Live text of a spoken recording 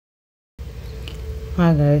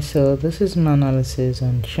Hi guys, so this is my analysis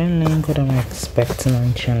on Chainlink. What am I expecting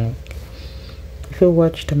on Chainlink? If you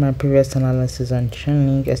watched my previous analysis on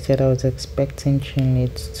Chainlink, I said I was expecting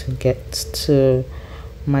Chainlink to get to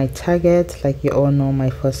my target, like you all know, my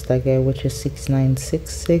first target, which is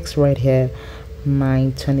 6966 right here,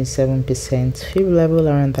 my 27% fib level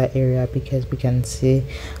around that area, because we can see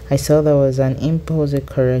I saw there was an impulse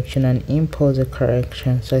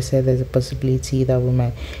correction, so I said there's a possibility that we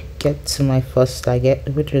might get to my first target,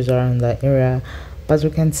 which is around that area, but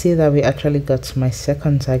we can see that we actually got to my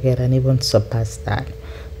second target and even surpassed that.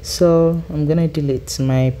 So I'm gonna delete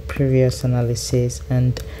my previous analysis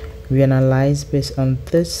and reanalyze based on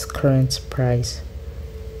this current price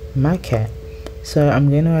market. So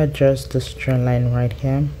I'm going to adjust this trend line right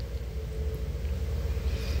here,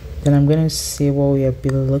 then I'm going to see what we have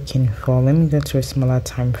been looking for. Let me go to a smaller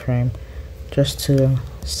time frame just to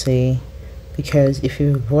see, because if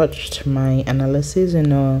you've watched my analysis, you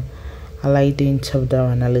know I like doing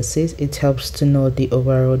top-down analysis. It helps to know the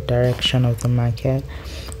overall direction of the market.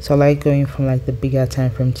 So I like going from like the bigger time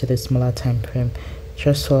frame to the smaller time frame,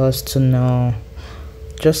 just for us to know,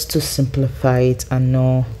 just to simplify it and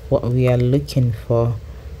know what we are looking for.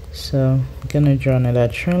 So I'm gonna draw another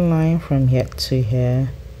trend line from here to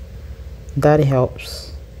here. That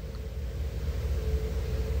helps.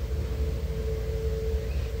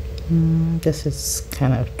 This is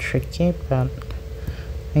kind of tricky, but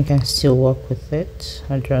I can still work with it.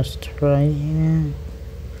 I'll just right here.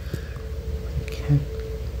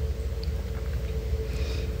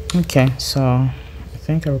 Okay, so I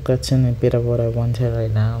think I've gotten a bit of what I wanted right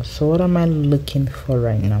now. So what am I looking for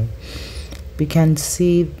right now? We can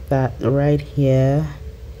see that right here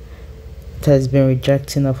it has been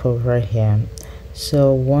rejecting off of right here.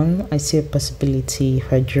 So one, I see a possibility.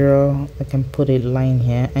 If I draw, I can put a line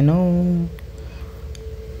here. I know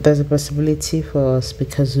there's a possibility for us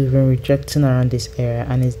because we've been rejecting around this area,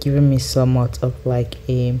 and it's giving me somewhat of like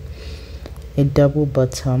a double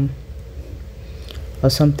bottom, or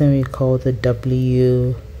something we call the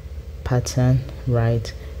W pattern,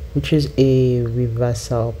 right, which is a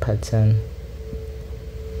reversal pattern.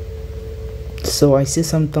 So I see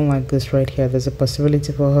something like this right here. There's a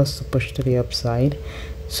possibility for us to push to the upside.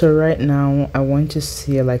 So right now I want to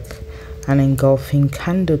see like an engulfing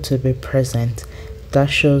candle to be present. That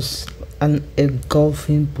shows an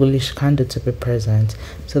engulfing bullish candle to be present.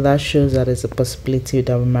 So that shows that there's a possibility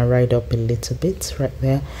that we might ride up a little bit right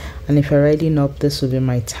there. And if I'm riding up, this will be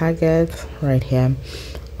my target right here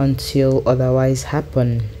until otherwise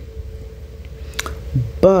happen.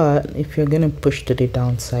 But if you're gonna push to the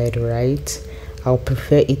downside, right, I'll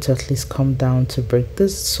prefer it to at least come down to break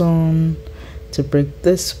this zone, to break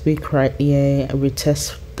this wick right here,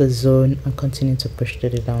 retest the zone and continue to push to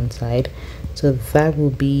the downside. So that will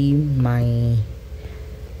be my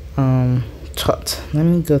thought. Let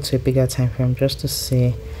me go to a bigger time frame just to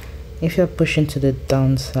see if you're pushing to the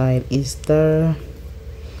downside, is there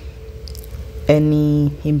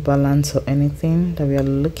any imbalance or anything that we are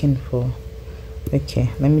looking for. Okay,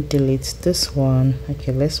 let me delete this one.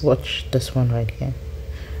 Okay, let's watch this one right here.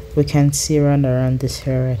 We can see around this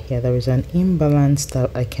here right here, there is an imbalance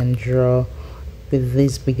that I can draw with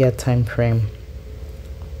this bigger time frame.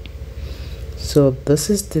 So this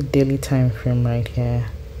is the daily time frame right here.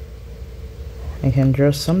 I can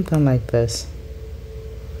draw something like this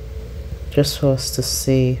just for us to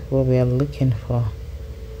see what we are looking for.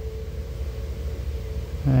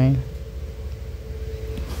 All right,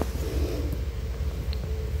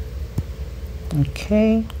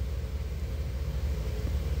 okay,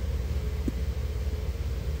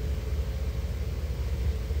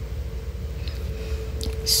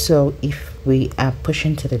 so if we are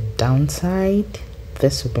pushing to the downside,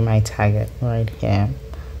 this will be my target right here.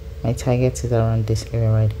 My target is around this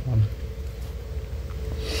area right here.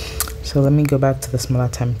 So let me go back to the smaller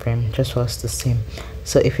time frame just for us to see.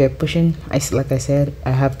 So if you're pushing, like I said,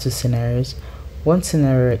 I have two scenarios. One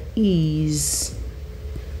scenario is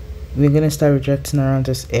we're gonna start rejecting around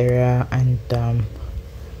this area and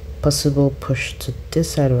possible push to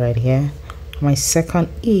this side right here. My second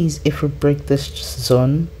is if we break this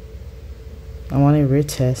zone, I want to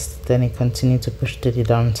retest, then it continue to push to the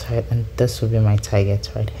downside, and this will be my target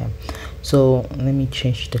right here. So let me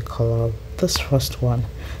change the color of this first one.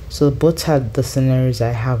 So both are the scenarios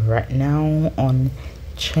I have right now on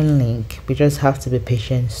Chainlink. We just have to be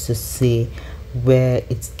patient to see where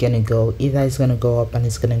it's gonna go. Either it's gonna go up and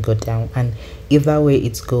it's gonna go down, and either way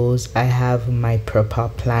it goes, I have my proper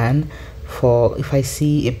plan for if I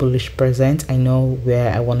see a bullish present, I know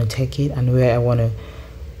where I want to take it and where I want to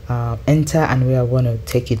enter and where I want to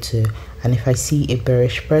take it to. and if I see a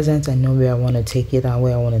bearish presence, I know where I want to take it and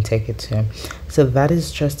where I want to take it to. So that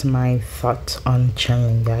is just my thoughts on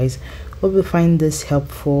Chainlink, guys. Hope you find this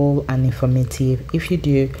helpful and informative. If you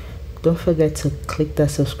do, don't forget to click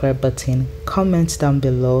that subscribe button, comment down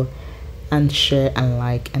below, and share and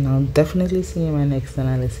like, and I'll definitely see you in my next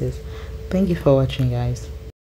analysis. Thank you for watching, guys.